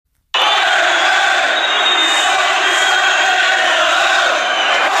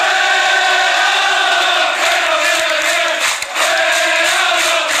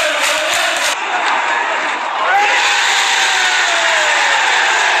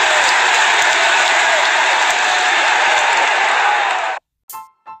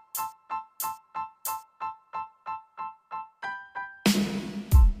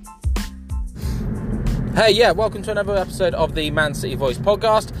Hey, welcome to another episode of the Man City Voice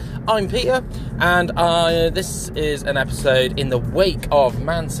podcast. I'm Peter, and this is an episode in the wake of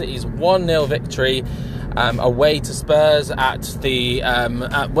Man City's 1-0 victory away to Spurs at the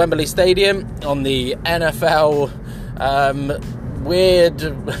at Wembley Stadium on the NFL weird,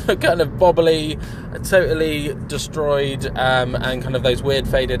 kind of bobbly, totally destroyed, and kind of those weird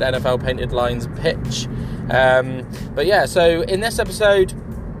faded NFL painted lines pitch. So in this episode,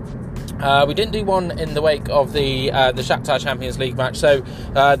 we didn't do one in the wake of the Shakhtar Champions League match. So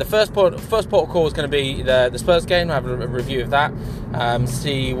the first port of call is going to be the Spurs game. We'll have a review of that,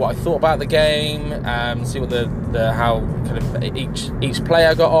 see what I thought about the game, see what how kind of each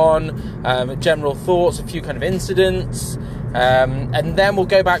player got on, general thoughts, a few kind of incidents, and then we'll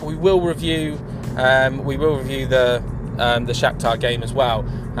go back. We will review the Shakhtar game as well,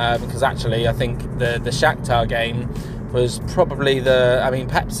 because actually I think the Shakhtar game was probably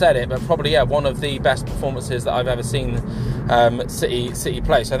Pep said it, but probably one of the best performances that I've ever seen City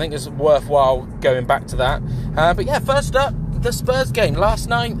play. So I think it's worthwhile going back to that. First up, the Spurs game last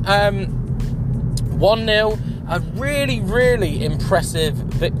night, 1-0, a really, really impressive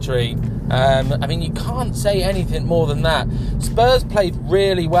victory. You can't say anything more than that. Spurs played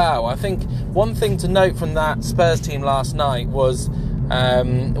really well. I think one thing to note from that Spurs team last night was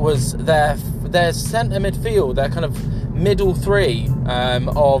their centre midfield, their kind of middle three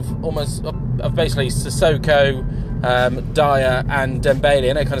of basically Sissoko, Dyer and Dembele.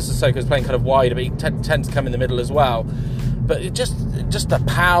 I know kind of Sissoko's playing kind of wide, but he tends to come in the middle as well. But just the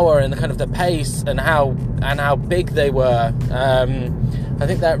power and the kind of the pace and how big they were. I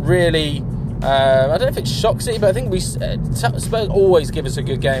think that really, I don't know if it shocks City, but I think Spurs always give us a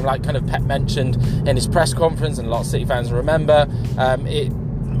good game, like kind of Pep mentioned in his press conference, and a lot of City fans remember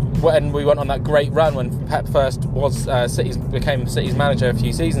when we went on that great run when Pep first became City's manager a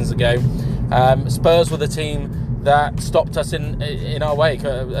few seasons ago. Spurs were the team that stopped us in our wake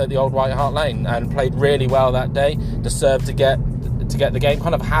at the old White Hart Lane and played really well that day. Deserved to get the game.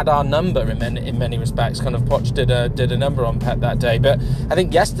 Kind of had our number in many respects. Kind of Poch did a number on Pep that day, but I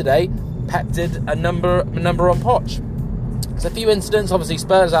think yesterday Pep did a number on Poch. There's a few incidents. Obviously,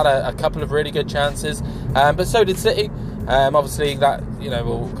 Spurs had a couple of really good chances, but so did City. Obviously, that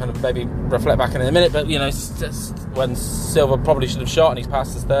we'll kind of maybe reflect back in a minute. But when Silva probably should have shot and he's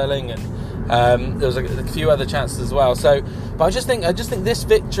passed to Sterling, and there was a few other chances as well. So, but I just think this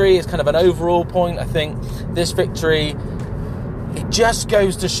victory is kind of an overall point. I think this victory, it just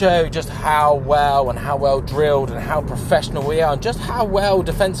goes to show just how well drilled and how professional we are, and just how well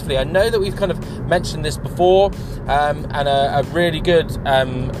defensively. I know that we've kind of mentioned this before, and a really good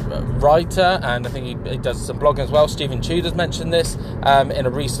writer, and I think he does some blogging as well, Stephen Tudor's mentioned this in a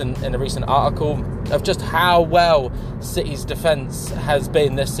recent article of just how well City's defence has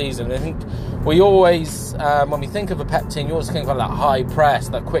been this season. I think we always, when we think of a Pep team, you always think of that high press,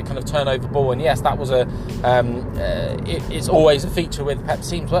 that quick kind of turnover ball, and yes, that was it's always a feature with Pep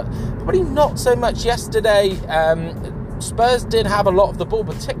teams, but probably not so much yesterday. Spurs did have a lot of the ball,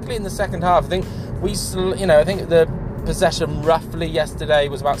 particularly in the second half. I think I think the possession roughly yesterday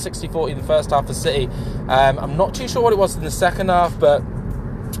was about 60-40 in the first half for City. I'm not too sure what it was in the second half, but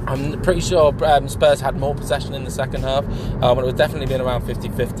I'm pretty sure Spurs had more possession in the second half. It would definitely been around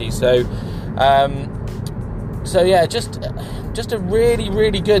 50-50. Just a really,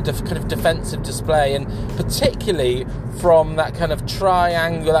 really good kind of defensive display, and particularly from that kind of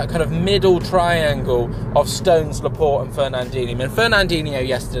triangle, that kind of middle triangle of Stones, Laporte and Fernandinho. I mean, Fernandinho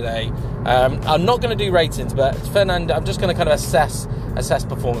yesterday, I'm not going to do ratings, but I'm just going to kind of assess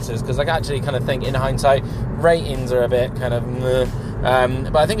performances, because I actually kind of think in hindsight ratings are a bit kind of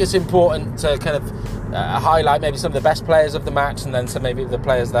but I think it's important to kind of highlight maybe some of the best players of the match, and then some maybe the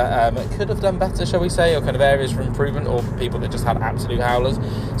players that could have done better, shall we say, or kind of areas for improvement, or people that just had absolute howlers.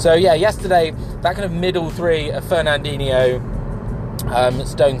 So yesterday, that kind of middle three of Fernandinho,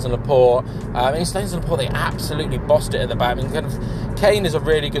 Stones and Laporte. Stones and Laporte, they absolutely bossed it at the back. Kind of Kane is a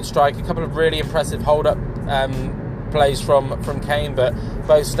really good striker, a couple of really impressive hold-up plays from Kane, but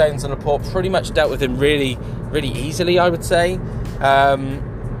both Stones and Laporte pretty much dealt with him really, really easily, I would say.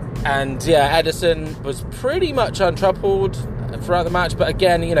 Ederson was pretty much untroubled throughout the match, but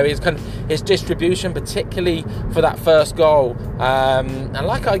again, his distribution, particularly for that first goal, and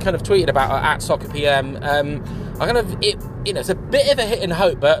like I kind of tweeted about at Soccer PM, it's a bit of a hit and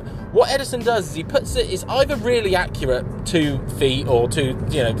hope, but what Ederson does is he puts it's either really accurate 2 feet or to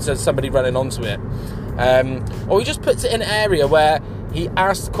somebody running onto it, or he just puts it in an area where he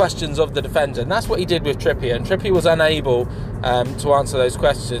asked questions of the defender, and that's what he did with Trippier. And Trippier was unable to answer those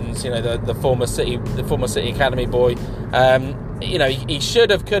questions. The former City Academy boy. He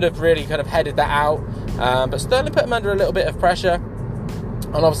could have really kind of headed that out. but Sterling put him under a little bit of pressure,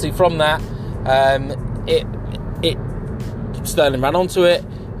 and obviously from that, Sterling ran onto it.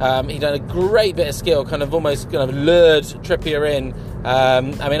 He done a great bit of skill, almost lured Trippier in. I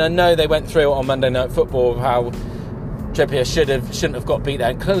mean, I know they went through it on Monday Night Football how Trippier shouldn't have got beat there,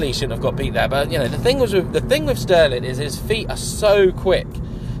 and clearly shouldn't have got beat there. But the thing with Sterling is his feet are so quick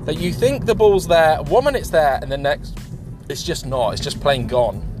that you think the ball's there, 1 minute it's there, and the next it's just not. It's just plain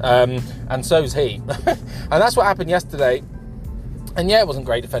gone. And so's he, and that's what happened yesterday. And yeah, it wasn't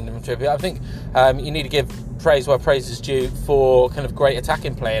great defending from Trippier. I think you need to give praise where praise is due for great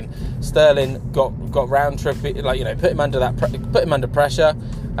attacking play. And Sterling got round Trippier, put him under pressure,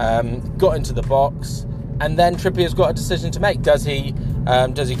 got into the box, and then Trippier's got a decision to make. Does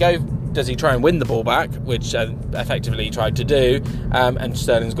he try and win the ball back, which effectively he tried to do, and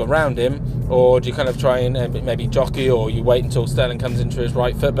Sterling's gone round him, or do you try and maybe jockey, or you wait until Sterling comes into his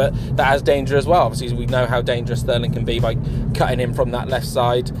right foot? But that has danger as well. Obviously, we know how dangerous Sterling can be by cutting in from that left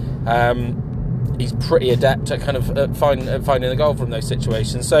side. He's pretty adept at finding the goal from those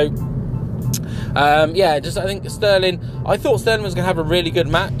situations. So I think I thought Sterling was going to have a really good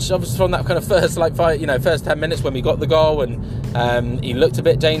match. Obviously from that first 10 minutes when we got the goal, and he looked a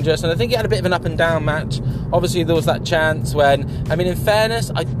bit dangerous, and I think he had a bit of an up and down match. Obviously there was that chance when, in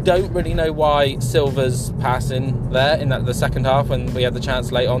fairness, I don't really know why Silva's passing there in the second half when we had the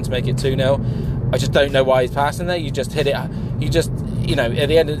chance late on to make it 2-0. I just don't know why he's passing there. You just hit it, at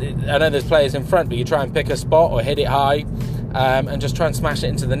the end, I know there's players in front, but you try and pick a spot or hit it high, and just try and smash it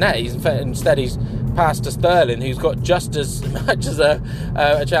into the net. Instead, he's passed to Sterling, who's got just as much as a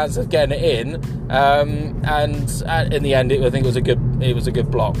chance of getting it in. And in the end, I think it was a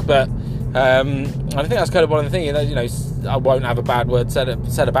good block. But I think that's one of the things. I won't have a bad word said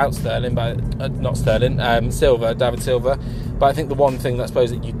about Sterling, but not Sterling, David Silva. But I think the one thing that I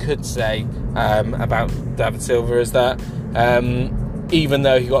suppose that you could say about David Silva is that even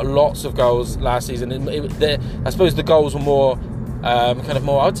though he got lots of goals last season, I suppose the goals were more I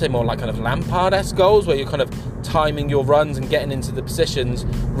would say more like Lampard-esque goals, where you're timing your runs and getting into the positions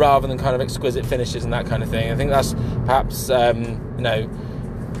rather than exquisite finishes and that kind of thing. I think that's perhaps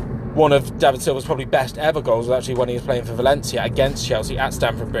one of David Silva's probably best ever goals was actually when he was playing for Valencia against Chelsea at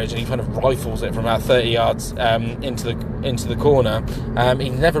Stamford Bridge, and he rifles it from about 30 yards into the corner.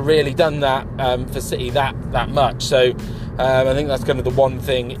 He's never really done that for City that much. So I think that's the one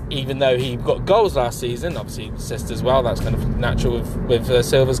thing. Even though he got goals last season, obviously assists as well. That's natural with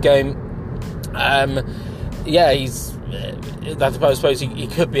Silva's game. He's. I suppose he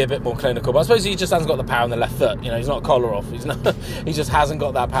could be a bit more clinical, but I suppose he just hasn't got the power in the left foot. He's not Kolarov. He just hasn't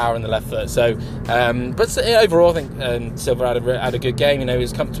got that power in the left foot. So, but overall, I think Silva had a good game. He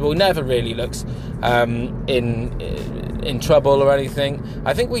was comfortable. Never really looks in trouble or anything.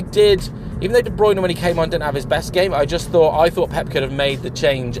 I think we did. Even though De Bruyne, when he came on, didn't have his best game, I thought Pep could have made the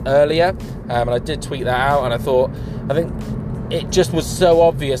change earlier, and I did tweet that out. And I think it just was so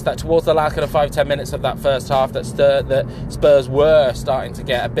obvious that towards the last 5-10 minutes of that first half that Spurs were starting to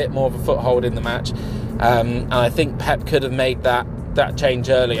get a bit more of a foothold in the match, and I think Pep could have made that change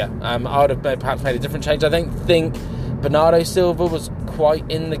earlier. I would have perhaps made a different change. I don't think Bernardo Silva was quite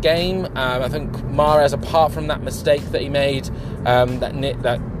in the game. I think Mahrez, apart from that mistake that he made,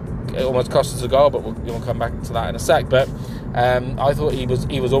 that it almost cost us a goal, but we'll come back to that in a sec. But I thought he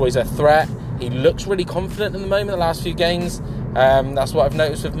was always a threat. He looks really confident in the moment, the last few games. That's what I've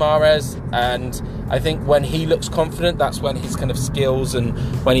noticed with Mahrez, and I think when he looks confident, that's when his skills and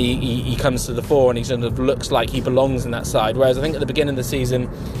when he comes to the fore and he looks like he belongs in that side. Whereas I think at the beginning of the season,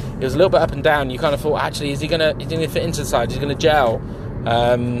 it was a little bit up and down. You thought, actually, is he going to fit into the side? Is he going to gel?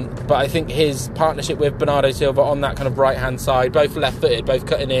 But I think his partnership with Bernardo Silva on that right-hand side, both left-footed, both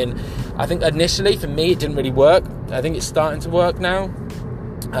cutting in, I think initially for me it didn't really work. I think it's starting to work now.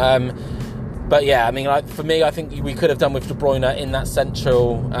 But yeah, for me, I think we could have done with De Bruyne in that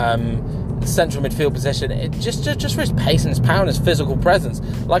central midfield position, just for his pace and his power and his physical presence.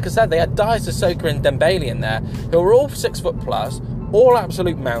 Like I said, they had Dias, Sissoko and Dembele in there, who were all 6 foot plus, all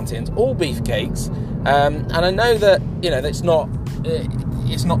absolute mountains, all beefcakes. And I know that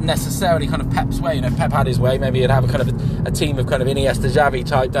it's not necessarily Pep's way. Pep had his way. Maybe he'd have a team of Iniesta, Xavi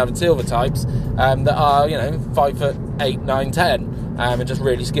type, David Silva types that are 5'8", 9, 10. And just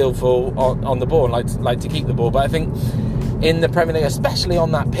really skillful on the ball and like to keep the ball. But I think in the Premier League, especially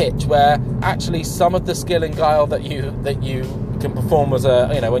on that pitch, where actually some of the skill and guile that you can perform as a,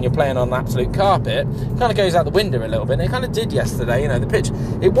 when you're playing on an absolute carpet, kind of goes out the window a little bit. And it kind of did yesterday. The pitch,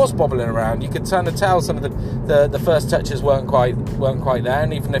 it was bobbling around. You could kind of tell some of the first touches weren't quite there,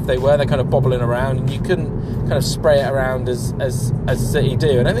 and even if they were, they're kind of bobbling around, and you couldn't kind of spray it around as City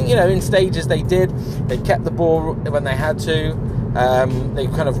do. And I think in stages they kept the ball when they had to. They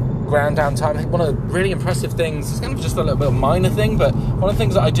kind of ground down time. I think one of the really impressive things, it's kind of just a little bit of a minor thing, but one of the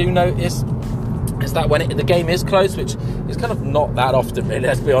things that I do notice is that when the game is close, which is kind of not that often, really,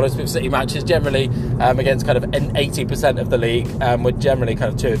 let's be honest, with City matches, generally against kind of 80% of the league, we're generally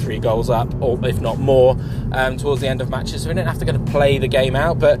kind of 2 or 3 goals up, or if not more, towards the end of matches, so we don't have to kind of play the game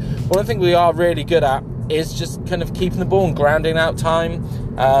out. But one of the things we are really good at is just kind of keeping the ball and grounding out time,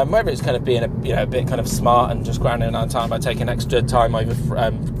 whether it's kind of being a bit kind of smart and just grounding out time by taking extra time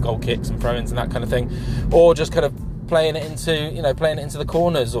over goal kicks and throw-ins and that kind of thing, or just kind of playing it into the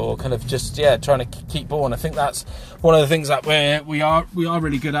corners, or kind of just trying to keep ball. And I think that's one of the things that we are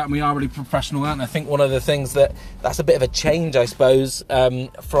really good at, and we are really professional at. And I think one of the things that's a bit of a change, I suppose,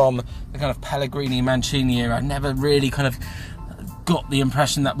 from the kind of Pellegrini Mancini era. I never really kind of got the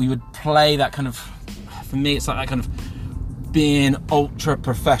impression that we would play that kind of, for me it's like that kind of being ultra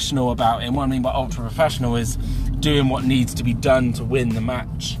professional about it. And what I mean by ultra professional is doing what needs to be done to win the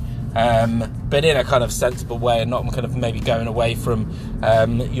match, but in a kind of sensible way, and not kind of maybe going away from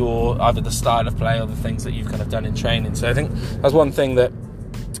your either the style of play or the things that you've kind of done in training. So I think that's one thing that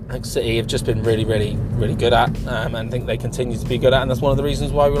I think City have just been really, really, really good at, and I think they continue to be good at, and that's one of the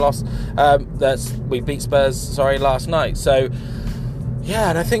reasons why we lost. We beat Spurs, last night. So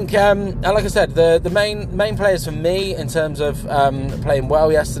yeah, and I think, and like I said, the main players for me in terms of playing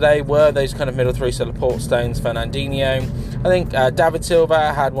well yesterday were those kind of middle three, so Laporte, Stones, Fernandinho. I think David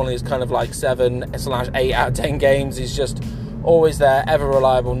Silva had one of his kind of like 7/8 out of 10 games. He's just always there, ever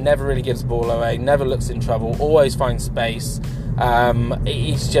reliable, never really gives the ball away, never looks in trouble, always finds space.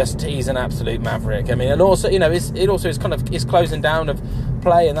 He's an absolute maverick. I mean, and also, it also is kind of, it's closing down of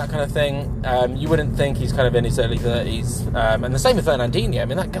play and that kind of thing. You wouldn't think he's kind of in his early 30s. And the same with Fernandinho. I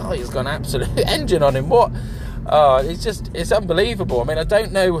mean, that guy has got an absolute engine on him. It's unbelievable. I mean, I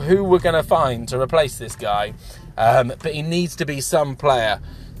don't know who we're going to find to replace this guy, but he needs to be some player.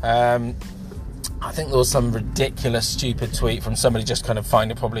 I think there was some ridiculous, stupid tweet from somebody just kind of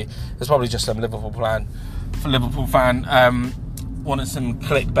there's probably just some Liverpool fan, wanted some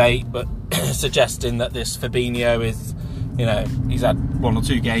clickbait, but suggesting that this Fabinho is, he's had 1 or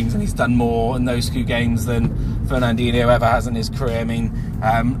 2 games and he's done more in those 2 games than Fernandinho ever has in his career. I mean,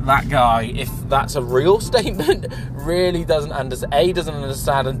 that guy, if that's a real statement, really doesn't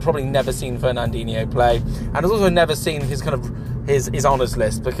understand and probably never seen Fernandinho play, and has also never seen his kind of his honours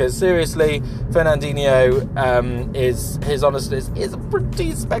list, because seriously, Fernandinho, his honours list is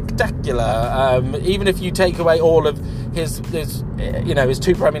pretty spectacular. Even if you take away all of his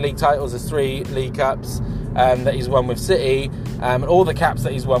 2 Premier League titles, his 3 League Cups that he's won with City, and all the caps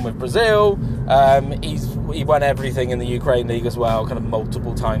that he's won with Brazil, he won everything in the Ukraine League as well, kind of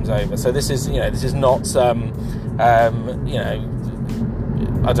multiple times over. So this is not some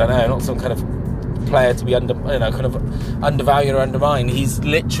not some kind of player to be kind of undervalued or undermined. He's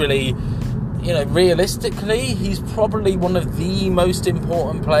literally, realistically, he's probably one of the most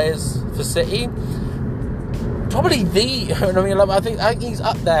important players for City. Probably I think he's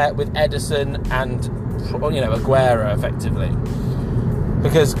up there with Ederson and Aguero effectively,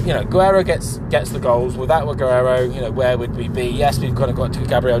 because Aguero gets the goals. Without Aguero, where would we be? Yes, we've kind of got to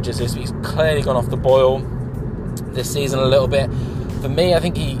Gabriel Jesus, but he's clearly gone off the boil this season a little bit. For me, I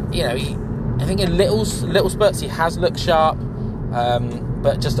think I think in little spurts he has looked sharp,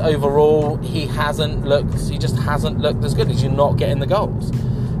 but just overall he just hasn't looked as good. He's not getting the goals.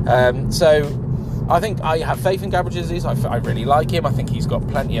 So I think I have faith in Gabriel Jesus. I really like him. I think he's got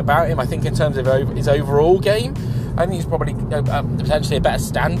plenty about him. I think in terms of his overall game, I think he's probably potentially a better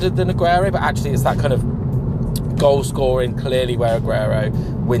standard than Aguero, but actually it's that kind of goal scoring clearly where Aguero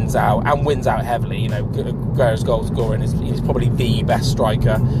wins out heavily. Aguero's goal scoring he's probably the best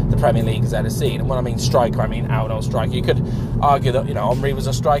striker the Premier League has ever seen. And when I mean striker, I mean out-and-out striker. You could argue that Henry was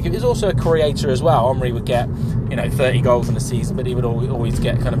a striker. He was also a creator as well. Henry would get 30 goals in a season, but he would always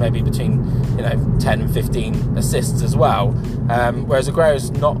get kind of maybe between 10 and 15 assists as well. Whereas Aguero's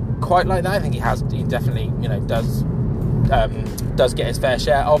not quite like that. I think he definitely does get his fair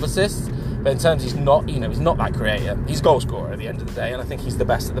share of assists. But in terms, he's not that creator. He's goal scorer at the end of the day, and I think he's the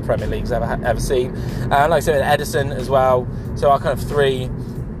best that the Premier League's ever seen. Like I said, Ederson as well. So our kind of 3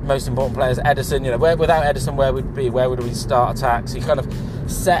 most important players. Ederson, without Ederson, where would we start attacks? He kind of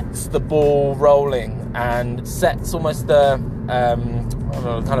sets the ball rolling and sets almost the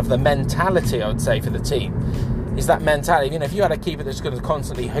kind of the mentality, I would say, for the team. is that mentality. You know, if you had a keeper that's going to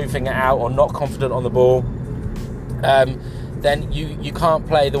constantly hoofing it out or not confident on the ball, then you can't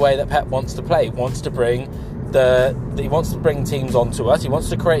play the way that Pep wants to play. He wants to bring teams onto us. He wants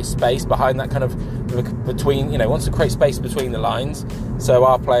to create space behind that kind of between, you know, wants to create space between the lines so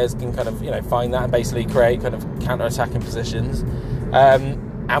our players can kind of, you know, find that and basically create kind of counter-attacking positions.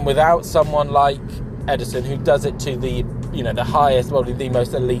 And without someone like Ederson, who does it to the, you know, the highest, well, the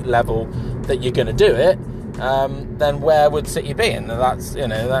most elite level that you're going to do it, then where would City be? And that's, you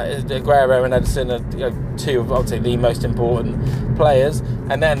know, that is Aguero and Ederson are, you know, two of, obviously, the most important players.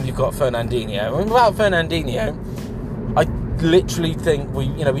 And then you've got Fernandinho. And without Fernandinho, I literally think we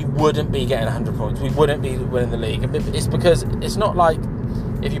wouldn't be getting 100 points. We wouldn't be winning the league. It's because it's not like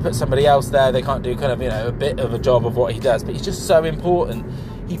if you put somebody else there, they can't do kind of, you know, a bit of a job of what he does. But he's just so important.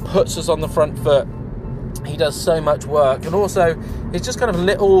 He puts us on the front foot. He does so much work. And also, it's just kind of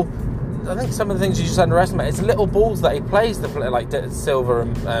little... I think some of the things you just underestimate. It's little balls that he plays, like Silva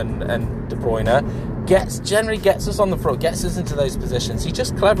and De Bruyne, generally gets us on the front, gets us into those positions. He's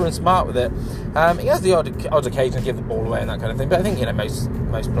just clever and smart with it. He has the odd occasion to give the ball away and that kind of thing, but I think, you know, most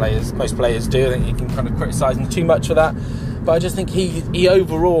players do. I think you can kind of criticise him too much for that, but I just think he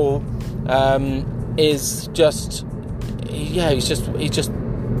overall is just, he's just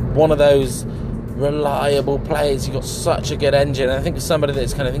one of those reliable players. He's got such a good engine. I think somebody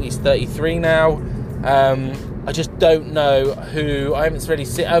that's kind of, I think he's 33 now. I just don't know who. I haven't really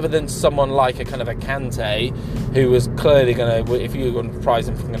seen, other than someone like a kind of a Kante, who was clearly going to, if you were going to prize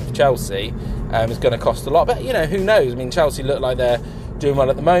him for Chelsea, is going to cost a lot. But, you know, who knows? I mean, Chelsea look like they're doing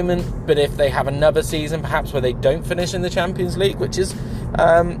well at the moment, but if they have another season perhaps where they don't finish in the Champions League, which is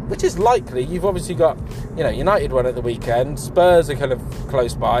likely, you've obviously got, you know, United won at the weekend, Spurs are kind of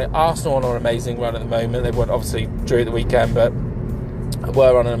close by, Arsenal on an amazing run at the moment. They won, obviously drew at the weekend, but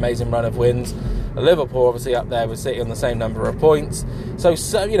were on an amazing run of wins. Liverpool obviously up there with City on the same number of points. So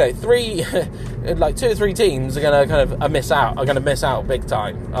you know, like 2 or 3 teams are going to kind of miss out big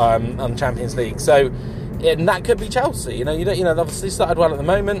time on Champions League. So. And that could be Chelsea. You know, they obviously started well at the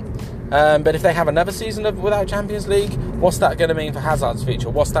moment, but if they have another season without Champions League, what's that going to mean for Hazard's future?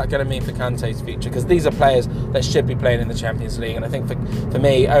 What's that going to mean for Kante's future? Because these are players that should be playing in the Champions League, and I think for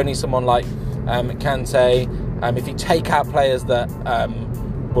me, only someone like Kante, if you take out players that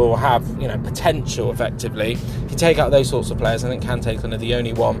will have, you know, potential effectively, if you take out those sorts of players, I think Kante's kind of the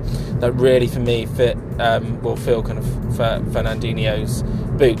only one that really, for me, will fill kind of Fernandinho's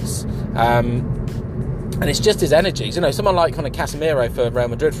boots. And it's just his energies. You know, someone like kind of Casemiro for Real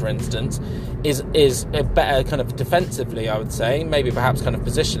Madrid, for instance, is a better kind of defensively, I would say, maybe perhaps kind of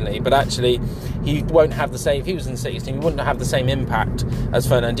positionally, but actually he won't have the same, if he was in the City's team, he wouldn't have the same impact as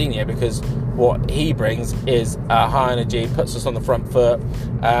Fernandinho, because what he brings is high energy, puts us on the front foot,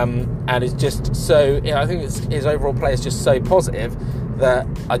 and is just so, you know, I think his overall play is just so positive that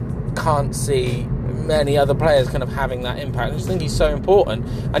I can't see many other players kind of having that impact. I just think he's so important.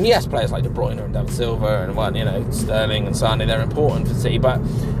 And yes, players like De Bruyne and David Silva and, you know, Sterling and Sane, they're important for City. But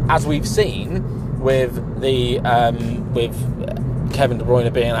as we've seen with with Kevin De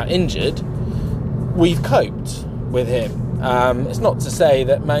Bruyne being out injured, we've coped with him. It's not to say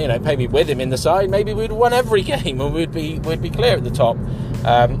that, you know, maybe with him in the side, maybe we'd won every game and we'd be clear at the top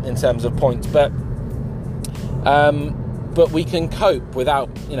in terms of points. But we can cope without,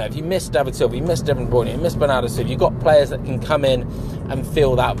 you know, if you miss David Silva, you miss Devin De Bruyne, you miss Bernardo Silva, you've got players that can come in and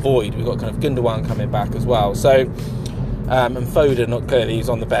fill that void. We've got kind of Gundogan coming back as well. So, and Foden, not clearly, he's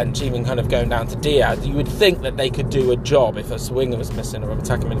on the bench, even kind of going down to Diaz. You would think that they could do a job if a winger was missing or an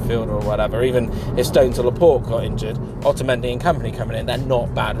attacking midfielder or whatever. Even if Stones or Laporte got injured, Otamendi and company coming in, they're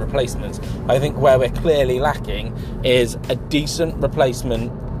not bad replacements. I think where we're clearly lacking is a decent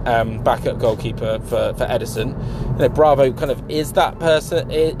replacement backup goalkeeper for Ederson. You know, Bravo kind of is that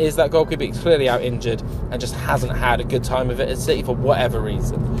person, is that goalkeeper. He's clearly out injured and just hasn't had a good time of it at City for whatever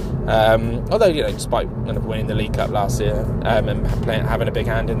reason. Although, you know, despite kind of winning the League Cup last year and having a big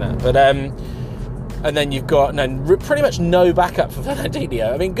hand in that. But and then you've got pretty much no backup for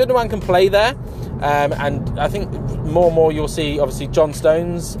Fernandinho. I mean, Gundogan can play there, and I think more and more you'll see, obviously, John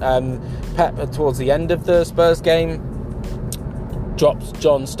Stones. Pep towards the end of the Spurs game drops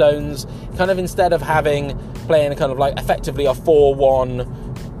John Stones, kind of instead of playing kind of like effectively a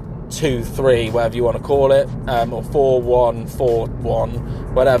 4-1-2-3, whatever you want to call it, or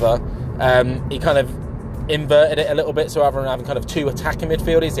 4-1-4-1, whatever. He kind of inverted it a little bit, so rather than having kind of 2 attacking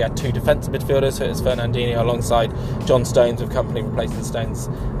midfielders, he had 2 defensive midfielders. So it's Fernandinho alongside John Stones, with company replacing Stones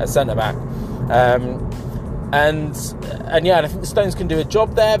at centre back. And yeah, and I think Stones can do a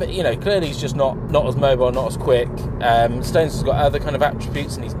job there, but, you know, clearly he's just not as mobile, not as quick. Stones has got other kind of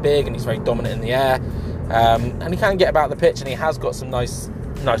attributes, and he's big and he's very dominant in the air. and he can get about the pitch, and he has got some nice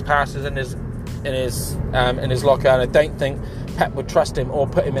passes in his locker. And I don't think Pep would trust him or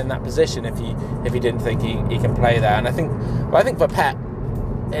put him in that position if he didn't think he can play there. And I think for Pep,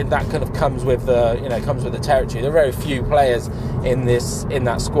 that kind of comes with the territory. There are very few players in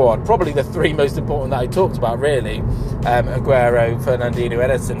that squad. Probably the three most important that I talked about, really, Aguero, Fernandinho,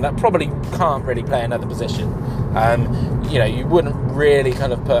 Ederson, that probably can't really play another position. You wouldn't really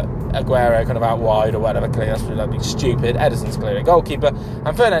kind of put Aguero kind of out wide or whatever. Clearly, that'd be stupid. Ederson's clearly a goalkeeper,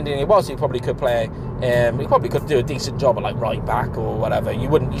 and Fernandinho, whilst he probably could play, he probably could do a decent job at like right back or whatever. You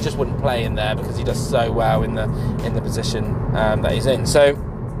just wouldn't play in there because he does so well in the position that he's in. So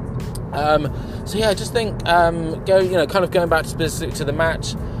yeah, I just think kind of going back specific to the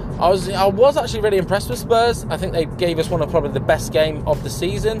match, I was actually really impressed with Spurs. I think they gave us one of probably the best game of the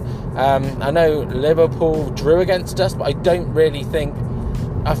season. I know Liverpool drew against us, but I don't really think.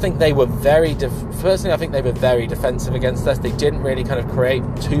 I think they were personally, I think they were very defensive against us. They didn't really kind of create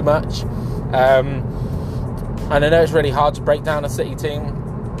too much. And I know it's really hard to break down a City team.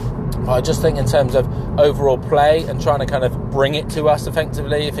 I just think in terms of overall play and trying to kind of bring it to us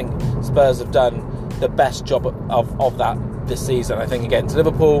effectively, I think Spurs have done the best job of that this season. I think against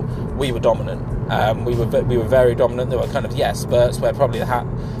Liverpool, we were dominant. We were very dominant. There were kind of, spurts where probably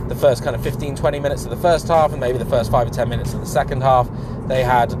the first kind of 15-20 minutes of the first half and maybe the first 5 or 10 minutes of the second half, they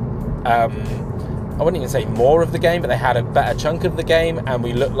had, I wouldn't even say more of the game, but they had a better chunk of the game, and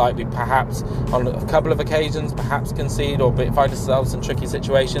we looked like we perhaps, on a couple of occasions, perhaps concede or find ourselves in tricky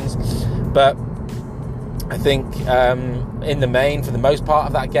situations. But I think in the main, for the most part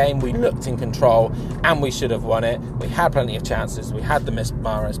of that game, we looked in control and we should have won it. We had plenty of chances. We had the missed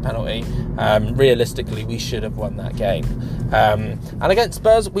Mahrez penalty. Realistically, we should have won that game. And against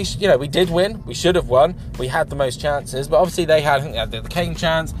Spurs, we did win. We should have won. We had the most chances, but obviously they had the Kane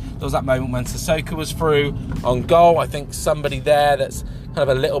chance. There was that moment when Sissoko was through on goal. I think somebody there that's kind of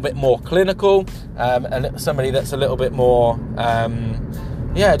a little bit more clinical, and somebody that's a little bit more.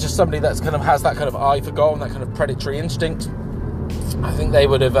 Just somebody that's kind of has that kind of eye for goal and that kind of predatory instinct. I think they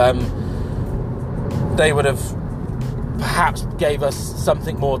would have perhaps gave us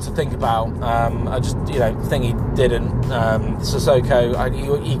something more to think about. I just think he didn't. Sissoko,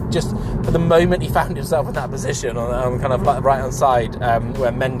 he just for the moment he found himself in that position on kind of like the right hand side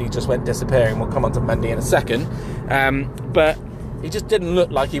where Mendy just went disappearing. We'll come on to Mendy in a second, but. He just didn't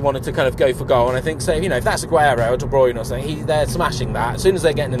look like he wanted to kind of go for goal. And I think, if that's Aguero or De Bruyne or something, they're smashing that. As soon as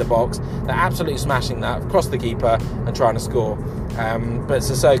they're getting in the box, they're absolutely smashing that across the keeper and trying to score. But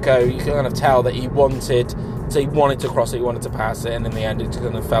Sissoko, you can kind of tell that he wanted to cross it, he wanted to pass it, and in the end, it just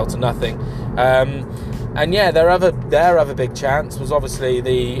kind of fell to nothing. Their other big chance was obviously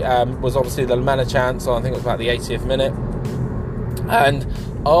the Lamela chance. I think it was about the 80th minute. And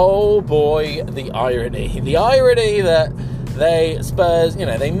oh boy, the irony that. Spurs,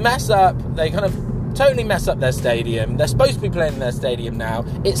 they mess up. They kind of totally mess up their stadium. They're supposed to be playing in their stadium now.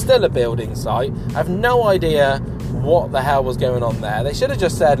 It's still a building site. I have no idea what the hell was going on there. They should have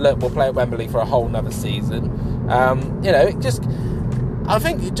just said, look, we'll play at Wembley for a whole nother season. I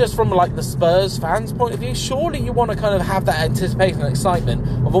think just from like the Spurs fans' point of view, surely you want to kind of have that anticipation and excitement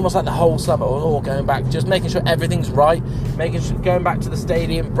of almost like the whole summer, or going back, just making sure everything's right, going back to the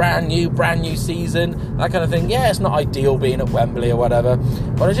stadium, brand new season, that kind of thing. Yeah, it's not ideal being at Wembley or whatever,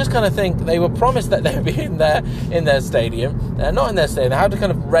 but I just kind of think they were promised that they would be in their stadium. They're not in their stadium. They had to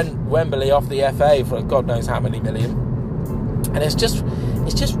kind of rent Wembley off the FA for God knows how many million, and it's just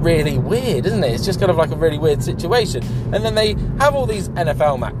really weird, isn't it? It's just kind of like a really weird situation. And then they have all these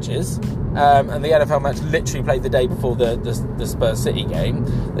NFL matches, and the NFL match literally played the day before the Spurs City game.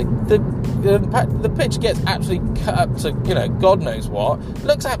 The pitch gets absolutely cut up to God knows what. It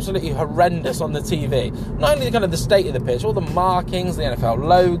looks absolutely horrendous on the TV. Not only kind of the state of the pitch, all the markings, the NFL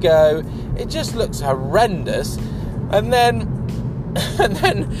logo, it just looks horrendous. And then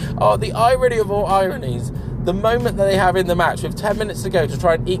the irony of all ironies, the moment that they have in the match with 10 minutes to go to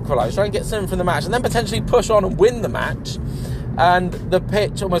try and equalise, try and get something from the match, and then potentially push on and win the match, and the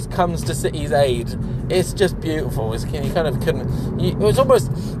pitch almost comes to City's aid. It's just beautiful. It was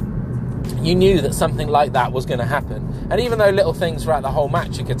almost, you knew that something like that was going to happen. And even though little things throughout the whole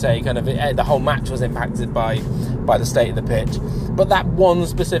match you could say, the whole match was impacted by the state of the pitch, but that one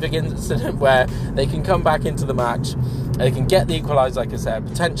specific incident where they can come back into the match, they can get the equaliser, like I said,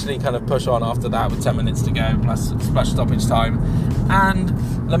 potentially kind of push on after that with 10 minutes to go, plus stoppage time, and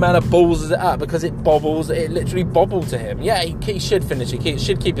Lamela balls it up because it literally bobbled to him. Yeah, he should finish it, he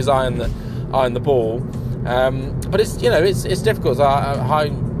should keep his eye on the ball, but it's difficult. It's a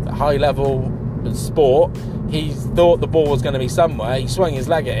high level sport. He thought the ball was going to be somewhere. He swung his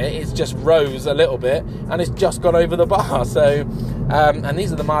leg at it. It's just rose a little bit, and it's just gone over the bar. So, and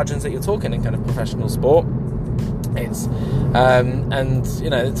these are the margins that you're talking in kind of professional sport. It's and you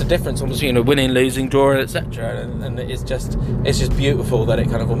know, it's a difference almost between a winning, losing, draw, etc. And it's just beautiful that it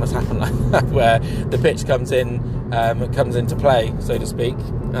kind of almost happened like that, where the pitch comes into play, so to speak,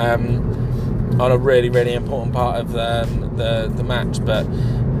 on a really, really important part of the match.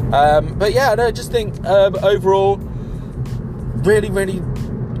 But yeah, no, I just think overall, really, really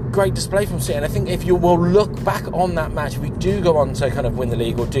great display from City. And I think if you will look back on that match, if we do go on to kind of win the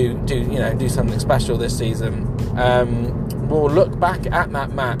league or do something special this season, we'll look back at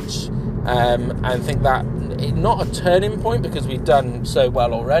that match and think that not a turning point because we've done so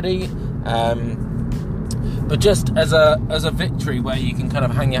well already, but just as a victory where you can kind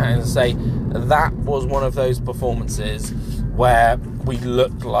of hang your hands and say that was one of those performances where we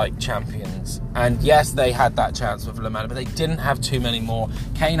looked like champions. And yes, they had that chance with Lamela, but they didn't have too many more.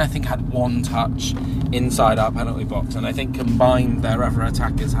 Kane, I think, had one touch inside our penalty box, and I think combined their other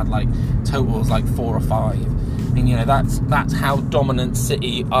attackers had like totals like 4 or 5. And you know, that's how dominant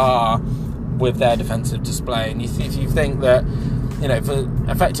City are with their defensive display. And if you think that, you know, for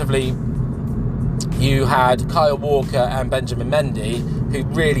effectively you had Kyle Walker and Benjamin Mendy, who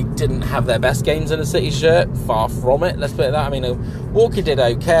really didn't have their best games in a City shirt, far from it, let's put it that. I mean, Walker did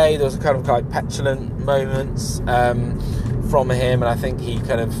okay. There was kind of like petulant moments from him, and I think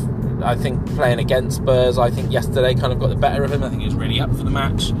playing against Spurs, I think yesterday kind of got the better of him. I think he was really up for the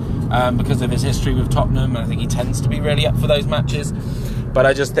match because of his history with Tottenham, and I think he tends to be really up for those matches. But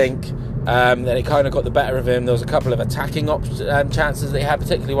I just think that it kind of got the better of him. There was a couple of attacking chances that he had,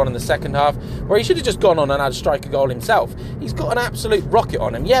 particularly one in the second half, where he should have just gone on and had a striker goal himself. He's got an absolute rocket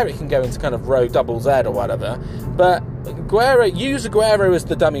on him. Yeah, it can go into kind of row double Z or whatever, but use Aguero as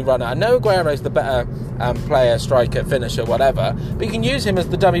the dummy runner. I know Aguero's the better player, striker, finisher, whatever, but you can use him as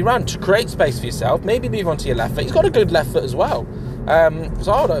the dummy run to create space for yourself, maybe move on to your left foot. He's got a good left foot as well.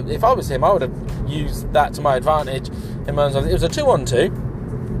 So if I was him, I would have used that to my advantage. It was a 2-on-2.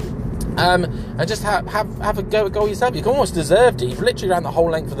 And just have a go at goal yourself. You almost deserved it. You've literally ran the whole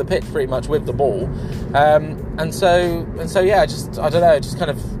length of the pitch pretty much with the ball. And so yeah, I don't know, just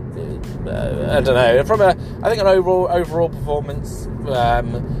kind of I don't know. From I think an overall performance,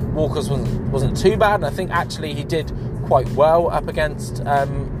 Walker's wasn't too bad, and I think actually he did quite well up against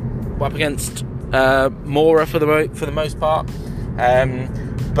Moura for the most part.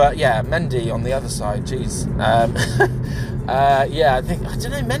 But yeah, Mendy on the other side, geez. Yeah, I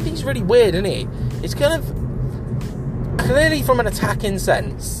don't know, Mendy's really weird, isn't he? It's kind of, clearly from an attacking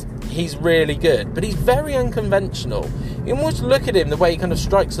sense, he's really good, but he's very unconventional. You almost look at him, the way he kind of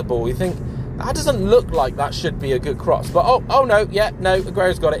strikes the ball, you think, that doesn't look like that should be a good cross. But oh no,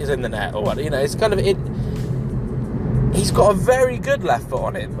 Aguero's got it, he's in the net, or what, you know, it's kind of, he's got a very good left foot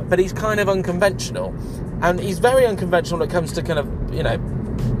on him, but he's kind of unconventional. And he's very unconventional when it comes to kind of, you know,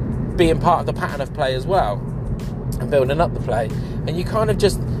 being part of the pattern of play as well, and building up the play. And you kind of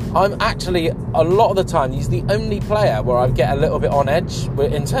just, I'm actually, a lot of the time, he's the only player where I get a little bit on edge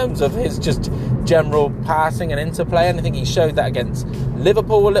in terms of his just general passing and interplay. And I think he showed that against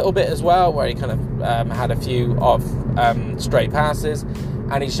Liverpool a little bit as well, where he kind of had a few of stray passes.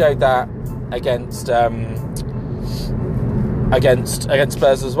 And he showed that against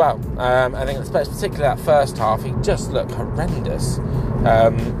Spurs as well. I think particularly that first half, he just looked horrendous.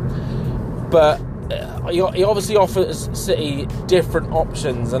 But he obviously offers City different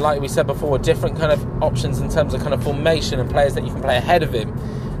options, and like we said before, different kind of options in terms of kind of formation and players that you can play ahead of him.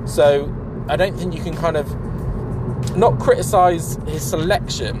 So I don't think you can kind of not criticise his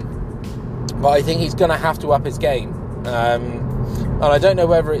selection, but I think he's going to have to up his game. And I don't know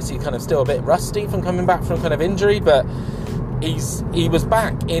whether he's kind of still a bit rusty from coming back from kind of injury, but he was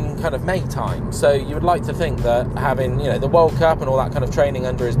back in kind of May time, so you would like to think that having, you know, the World Cup and all that kind of training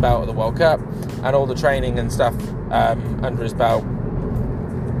under his belt at the World Cup, and all the training and stuff under his belt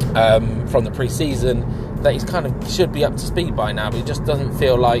from the pre-season, that he's kind of should be up to speed by now, but he just doesn't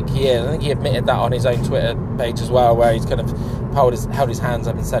feel like he is. I think he admitted that on his own Twitter page as well, where he's kind of held his hands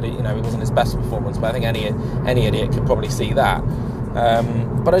up and said it, you know, it wasn't his best performance, but I think any idiot could probably see that.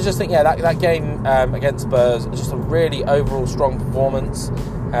 But I just think, yeah, that game against Spurs was just a really overall strong performance,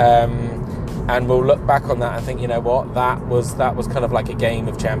 and we'll look back on that and think, you know what, that was kind of like a game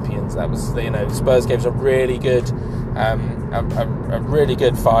of champions. That was, you know, Spurs gave us a really good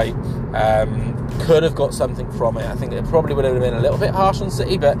fight. Could have got something from it. I think it probably would have been a little bit harsh on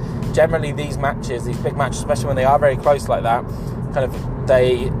City, but generally these matches, these big matches, especially when they are very close like that, kind of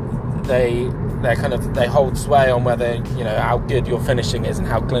they they hold sway on whether, you know, how good your finishing is and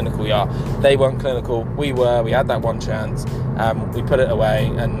how clinical you are. They weren't clinical. We were. We had that one chance. We put it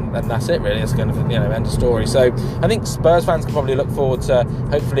away, and that's it really. It's kind of, you know, end of story. So I think Spurs fans can probably look forward to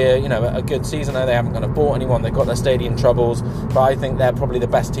hopefully a good season. I know they haven't kind of bought anyone. They've got their stadium troubles, but I think they're probably the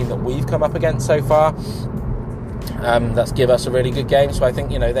best team that we've come up against so far. That's give us a really good game. So I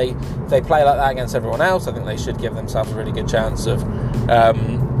think, you know, they play like that against everyone else. I think they should give themselves a really good chance of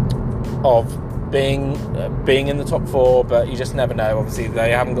being in the top four, but you just never know. Obviously,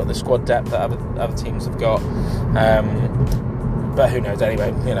 they haven't got the squad depth that other teams have got. But who knows?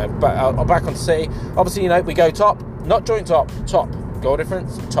 Anyway, you know. But I'll back on City. Obviously, you know, we go top, not joint top, top goal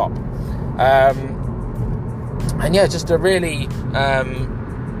difference, top. And yeah, just a really, I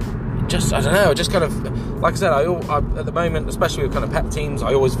don't know, just kind of, like I said, I at the moment, especially with kind of pep teams,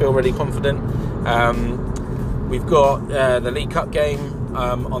 I always feel really confident. We've got the League Cup game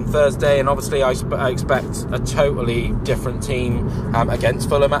on Thursday, and obviously I expect a totally different team against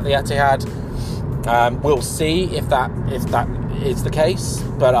Fulham at the Etihad. We'll see if that is the case,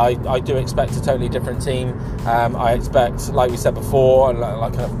 but I do expect a totally different team. I expect, like we said before, I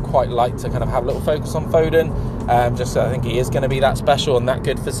kind of quite like to kind of have a little focus on Foden, just so I think he is going to be that special and that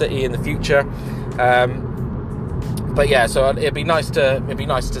good for City in the future. But yeah, so it'd be nice to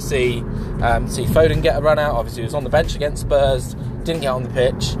see Foden get a run out. Obviously, he was on the bench against Spurs, didn't get on the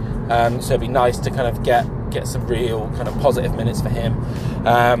pitch, so it'd be nice to kind of get some real kind of positive minutes for him.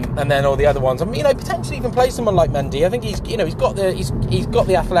 And then all the other ones, I mean, you know, potentially even play someone like Mendy. I think he's got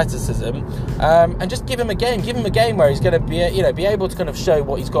the athleticism, and just give him a game where he's going to be able to kind of show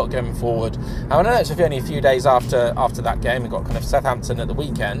what he's got going forward. I know it's only a few days after that game. We've got kind of Southampton at the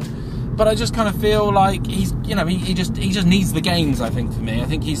weekend. But I just kind of feel like he just needs the games, I think, for me. I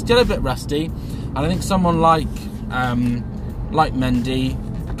think he's still a bit rusty, and I think someone like Mendy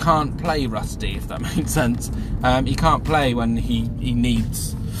can't play rusty, if that makes sense. He can't play when he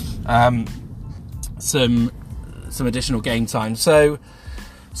needs some additional game time. So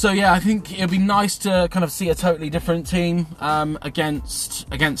yeah, I think it'd be nice to kind of see a totally different team against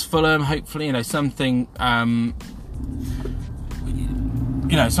Fulham. Hopefully, you know, something.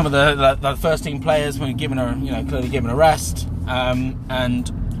 You know, some of the first team players were clearly given a rest, and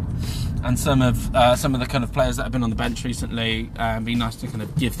some of the kind of players that have been on the bench recently. Be nice to kind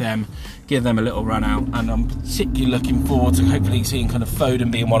of give them a little run out, and I'm particularly looking forward to hopefully seeing kind of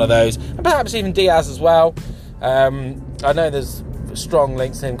Foden being one of those, and perhaps even Diaz as well. I know there's strong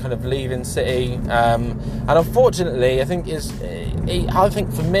links to him kind of leaving City, and unfortunately, I think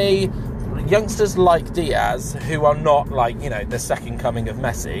for me, youngsters like Diaz, who are not like, you know, the second coming of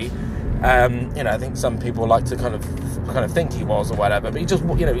Messi, you know, I think some people like to kind of think he was or whatever, but he just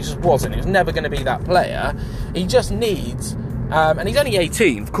wasn't. He was never going to be that player. He just needs, and he's only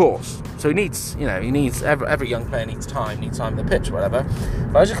 18, of course, so he needs every young player needs time on the pitch or whatever.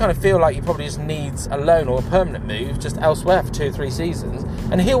 But I just kind of feel like he probably just needs a loan or a permanent move just elsewhere for 2 or 3 seasons,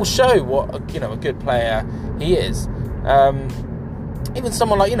 and he'll show what a good player he is. Even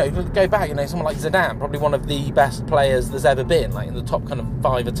someone like, go back, someone like Zidane, probably one of the best players there's ever been, like in the top kind of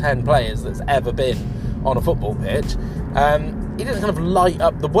 5 or 10 players that's ever been on a football pitch. He didn't kind of light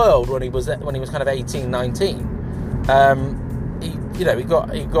up the world when he was kind of 18, 19. He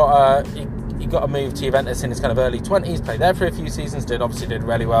got a move to Juventus in his kind of early 20s, played there for a few seasons, did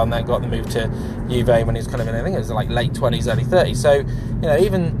really well, and then got the move to Juve when he was kind of in, I think it was like late 20s, early 30s. So,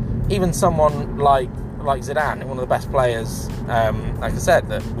 even someone like Zidane, one of the best players, like I said,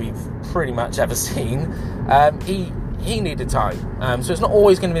 that we've pretty much ever seen, he needed time. So it's not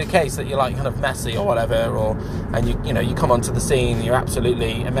always going to be the case that you're like kind of Messi or whatever, and you come onto the scene, you're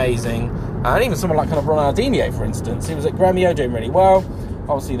absolutely amazing. And even someone like kind of Ronaldinho, for instance, he was at Grêmio doing really well.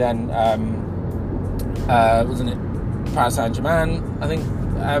 Obviously, then wasn't it Paris Saint-Germain? I think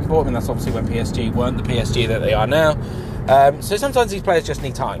bought him, and that's obviously when PSG weren't the PSG that they are now. So sometimes these players just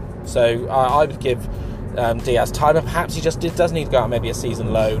need time. So I would give Diaz time, and perhaps he just does need to go out maybe a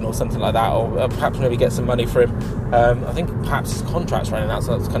season loan or something like that, or perhaps maybe get some money for him. I think perhaps his contract's running out,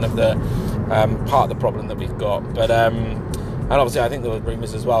 so that's kind of the part of the problem that we've got. But and obviously I think there were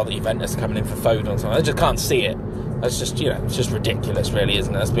rumours as well that Juventus are coming in for Foden or something. I just can't see it. That's just it's just ridiculous, really,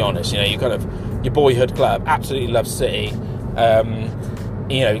 isn't it? Let's be honest. You kind of your boyhood club, absolutely loves City.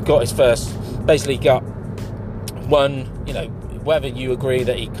 He got his first, basically got one. Whether you agree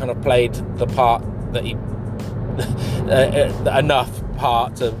that he kind of played the part that he enough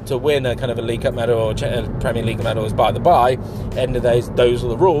part to win a kind of a League Cup medal or a Premier League medal is by the by. End of those are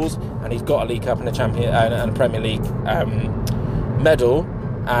the rules, and he's got a League Cup and a Premier League medal.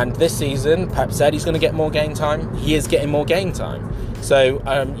 And this season, Pep said he's going to get more game time. He is getting more game time. So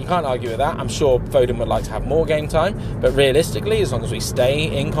you can't argue with that. I'm sure Foden would like to have more game time, but realistically, as long as we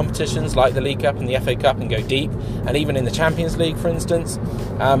stay in competitions like the League Cup and the FA Cup and go deep, and even in the Champions League, for instance,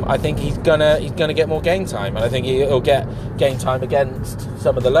 I think he's gonna get more game time, and I think he'll get game time against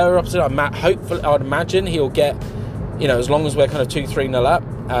some of the lower opposition. Hopefully, I'd imagine he'll get, as long as we're kind of 2-3-0 up.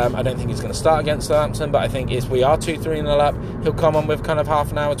 I don't think he's going to start against Southampton, but I think if we are 2-3-0 up, he'll come on with kind of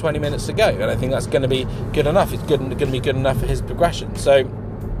half an hour, 20 minutes to go, and I think that's going to be good enough. It's going to be good enough for his progression. So,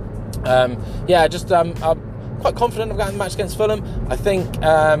 I'm quite confident of getting the match against Fulham. I think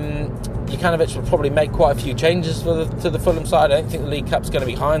Jokanovic will probably make quite a few changes to the Fulham side. I don't think the League Cup's going to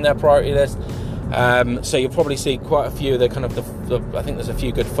be high on their priority list. So you'll probably see quite a few of the kind of I think there's a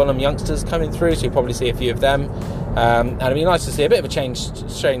few good Fulham youngsters coming through, so you'll probably see a few of them. And it'd be nice to see a bit of a change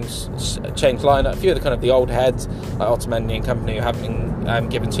lineup. A few of the kind of the old heads like Otamendi and company who haven't been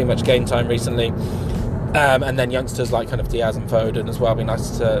given too much game time recently, and then youngsters like kind of Diaz and Foden as well. It'd be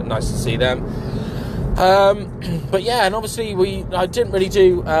nice to see them. But yeah, and obviously I didn't really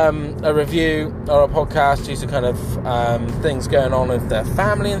do a review or a podcast due to kind of things going on with their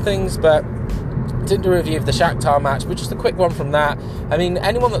family and things, but did a review of the Shakhtar match, but just a quick one from that. I mean,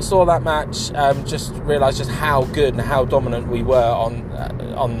 anyone that saw that match just realised just how good and how dominant we were on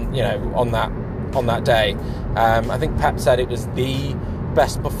that day. I think Pep said it was the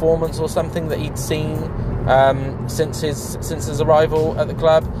best performance or something that he'd seen since his arrival at the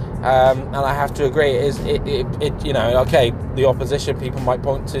club, and I have to agree. The opposition people might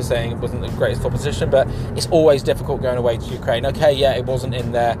point to saying it wasn't the greatest opposition, but it's always difficult going away to Ukraine. Okay, yeah, it wasn't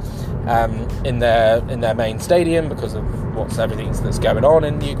in their main stadium because of everything that's going on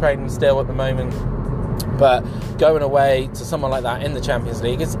in Ukraine still at the moment. But going away to someone like that in the Champions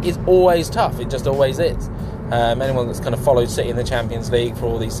League is always tough. It just always is. Anyone that's kind of followed City in the Champions League for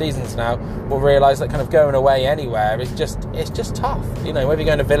all these seasons now will realise that kind of going away anywhere is just tough. Whether you're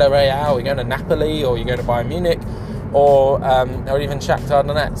going to Villarreal, or you're going to Napoli, or you're going to Bayern Munich, or even Shakhtar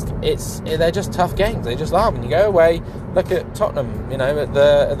Donetsk, they're just tough games. They just are. When you go away, look at Tottenham, at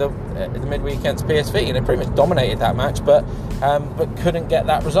the midweek against PSV, and they pretty much dominated that match, but couldn't get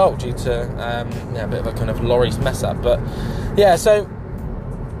that result due to a bit of a kind of Lloris mess up. But yeah, so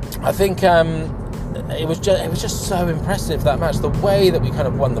I think it was just so impressive, that match, the way that we kind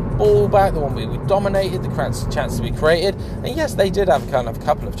of won the ball back, the one we dominated, the chances we created. And yes, they did have kind of a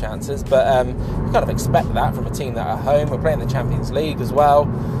couple of chances, but we kind of expect that from a team that are at home. We're playing the Champions League as well,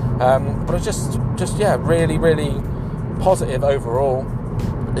 but it's just really, really positive overall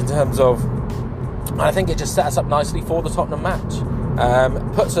in terms of. And I think it just sets us up nicely for the Tottenham match,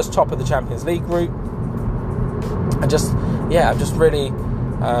 puts us top of the Champions League group, and I'm just really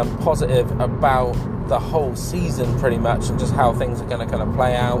positive about the whole season pretty much, and just how things are going to kind of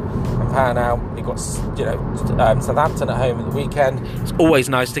play out and pan out. We've got Southampton at home at the weekend. It's always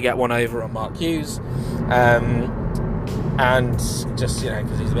nice to get one over on Mark Hughes, and just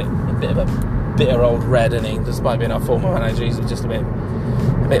because he's a bit of a bitter old red, and he, despite being our former manager, he's just a bit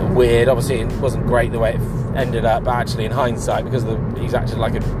weird. Obviously it wasn't great the way it ended up, but actually in hindsight, because he's acted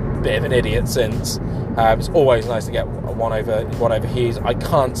like a bit of an idiot since, it's always nice to get one over Hughes. I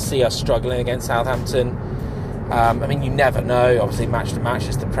can't see us struggling against Southampton. I mean, you never know. Obviously, match to match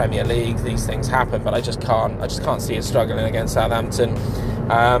is the Premier League. These things happen, but I just can't see us struggling against Southampton.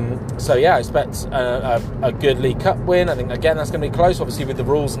 So yeah, I expect a good League Cup win. I think again that's going to be close. Obviously, with the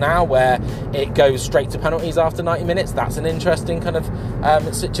rules now where it goes straight to penalties after 90 minutes, that's an interesting kind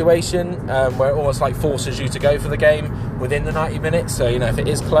of situation where it almost like forces you to go for the game within the 90 minutes. So if it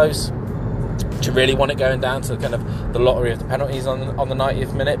is close, do you really want it going down to kind of the lottery of the penalties on the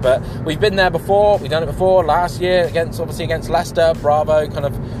 90th minute? But we've been there before. We've done it before last year against Leicester. Bravo kind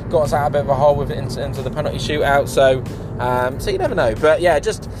of got us out a bit of a hole with it into the penalty shootout. So you never know. But yeah,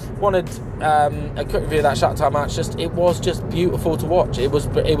 just wanted a quick review of that Shakhtar match. It was just beautiful to watch. It was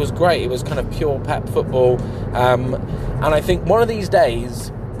great. It was kind of pure Pep football. And I think one of these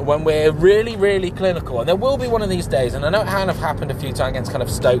days, when we're really, really clinical, and there will be one of these days, and I know it kind of happened a few times against kind of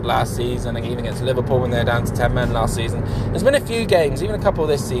Stoke last season, and even against Liverpool when they're down to 10 men last season. There's been a few games, even a couple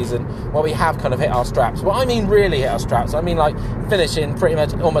this season, where we have kind of hit our straps. Well, I mean really hit our straps. I mean like finishing pretty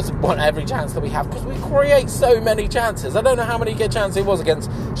much almost every chance that we have, because we create so many chances. I don't know how many chances it was against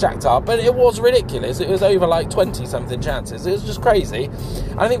Shakhtar, but it was ridiculous. It was over like 20-something chances. It was just crazy.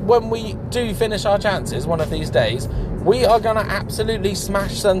 And I think when we do finish our chances one of these days, we are going to absolutely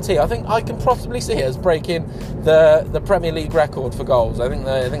smash Sun T. I think I can possibly see us breaking the Premier League record for goals. I think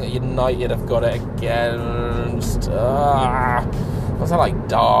that United have got it against was that like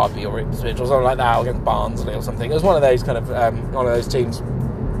Derby or Ipswich or something like that, or against Barnsley or something. It was one of those kind of one of those teams.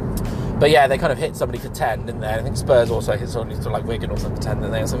 But yeah, they kind of hit somebody for 10, didn't they? I think Spurs also hit somebody for like Wigan or something for 10,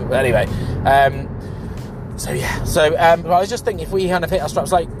 didn't they? Or something. But anyway, I was just thinking if we kind of hit our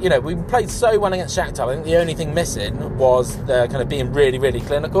straps, like, you know, we played so well against Shakhtar. I think the only thing missing was the kind of being really, really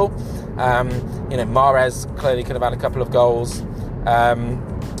clinical. You know, Mahrez clearly could have had a couple of goals.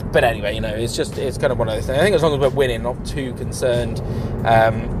 But anyway, you know, it's kind of one of those things. I think as long as we're winning, not too concerned.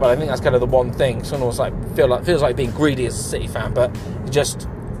 But I think that's kind of the one thing. It's almost like feels like being greedy as a City fan, but you just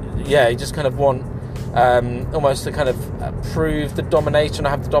kind of want almost to kind of prove the domination, or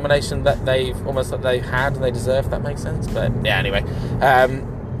have the domination that they've had and they deserve. If that makes sense. But yeah, anyway.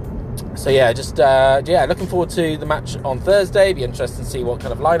 Looking forward to the match on Thursday. Be interested to see what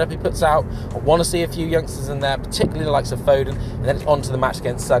kind of lineup he puts out. I want to see a few youngsters in there, particularly the likes of Foden. And then it's on to the match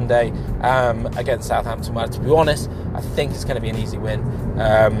against Sunday against Southampton. Well, to be honest, I think it's going to be an easy win.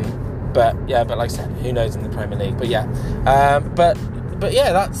 But like I said, who knows in the Premier League? But yeah,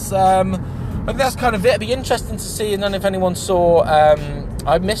 that's. I think that's kind of it. It'd be interesting to see. And then if anyone saw,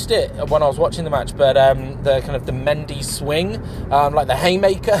 I missed it when I was watching the match, but the kind of the Mendy swing, like the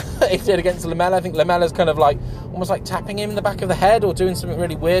haymaker he did against Lamela. I think Lamela's kind of like almost like tapping him in the back of the head or doing something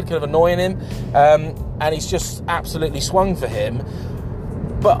really weird, kind of annoying him, and he's just absolutely swung for him.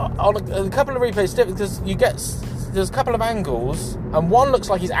 But on a couple of replays, because there's a couple of angles, and one looks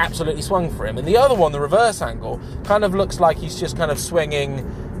like he's absolutely swung for him, and the other one, the reverse angle, kind of looks like he's just kind of swinging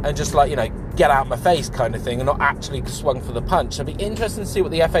and just like, you know, get out of my face kind of thing, and not actually swung for the punch. It'd be interesting to see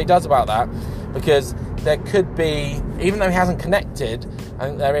what the FA does about that, because there could be, even though he hasn't connected, I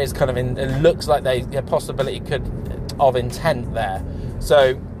think there is kind of, it looks like a possibility of intent there.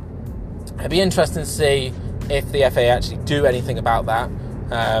 So it'd be interesting to see if the FA actually do anything about that.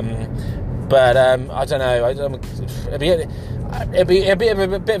 But I don't know. It'd be a bit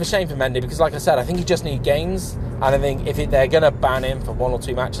of a shame for Mendy, because, like I said, I think you just need games. And I think if they're going to ban him for 1 or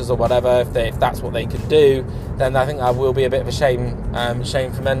 2 matches or whatever, if that's what they can do, then I think that will be a bit of a shame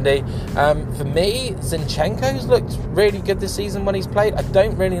for Mendy. For me, Zinchenko's looked really good this season when he's played. I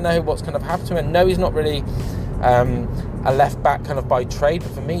don't really know what's kind of happened to him. I know he's not really a left back kind of by trade,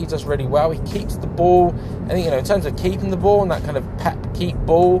 but for me, he does really well. He keeps the ball. I think, you know, in terms of keeping the ball and that kind of keep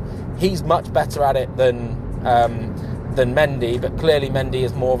ball, he's much better at it than Mendy, but clearly Mendy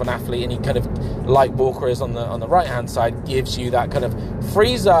is more of an athlete, and he kind of, like Walker is on the right hand side, gives you that kind of,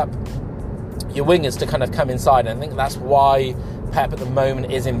 frees up your wingers to kind of come inside. And I think that's why Pep at the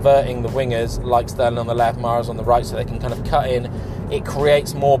moment is inverting the wingers, like Sterling on the left, Mahrez on the right, so they can kind of cut in. It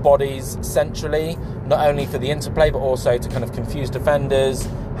creates more bodies centrally, not only for the interplay, but also to kind of confuse defenders,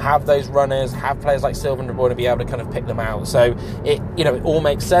 have those runners, have players like Silva and De Bruyne be able to kind of pick them out. So it all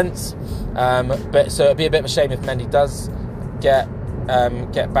makes sense. But so it'd be a bit of a shame if Mendy does get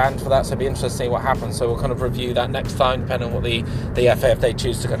banned for that. So it'd be interesting to see what happens. So we'll kind of review that next time, depending on what the FA, if they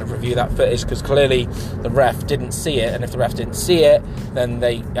choose to kind of review that footage, because clearly the ref didn't see it, and if the ref didn't see it, then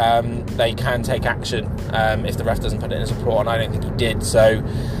they can take action if the ref doesn't put it in his report, and I don't think he did. So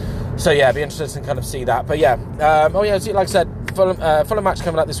yeah, it'd be interesting to kind of see that. But yeah, like I said, Fulham match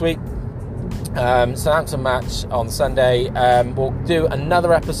coming up this week. Southampton match on Sunday. We'll do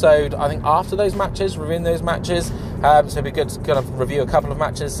another episode, I think, after those matches, reviewing those matches. So it'd be good to kind of review a couple of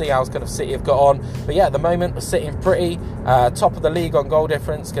matches, see how kind of City have got on. But yeah, at the moment we're sitting pretty top of the league on goal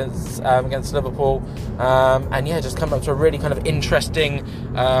difference against Liverpool. And yeah, just come up to a really kind of interesting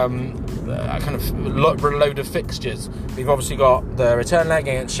kind of load of fixtures. We've obviously got the return leg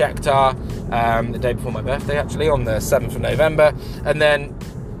against Shakhtar the day before my birthday, actually, on the 7th of November. And then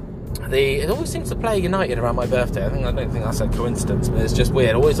it always seems to play United around my birthday. I don't think that's a coincidence, but it's just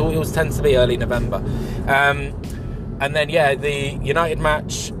weird. It always tends to be early November. And then, yeah, the United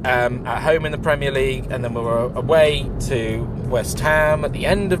match at home in the Premier League, and then we're away to West Ham at the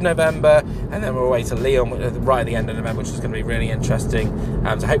end of November, and then we're away to Lyon right at the end of November, which is going to be really interesting.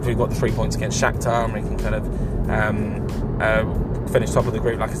 So hopefully we've got the 3 points against Shakhtar, and we can kind of finish top of the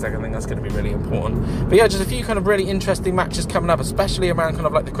group. Like I said, I think that's going to be really important. But yeah, just a few kind of really interesting matches coming up, especially around kind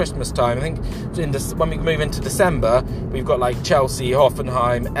of like the Christmas time. I think when we move into December, we've got like Chelsea,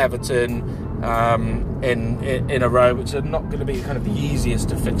 Hoffenheim, Everton in a row, which are not going to be kind of the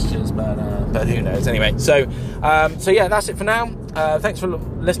easiest of fixtures, but who knows. Anyway, so yeah, that's it for now. Thanks for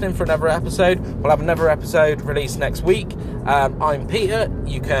listening for another episode. We'll have another episode released next week. I'm Peter.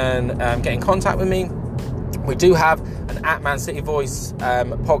 You can get in contact with me. We do have an @ManCityVoice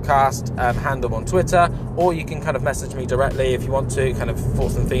podcast handle on Twitter, or you can kind of message me directly if you want to, kind of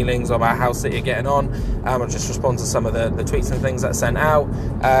thoughts and feelings about how City are getting on. I'll just respond to some of the tweets and things that are sent out,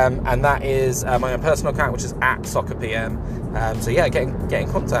 and that is my own personal account, which is @SoccerPM. So yeah, get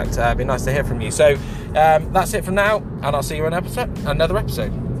in contact. It'd be nice to hear from you. So that's it for now, and I'll see you in another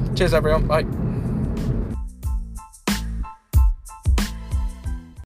episode. Cheers, everyone. Bye.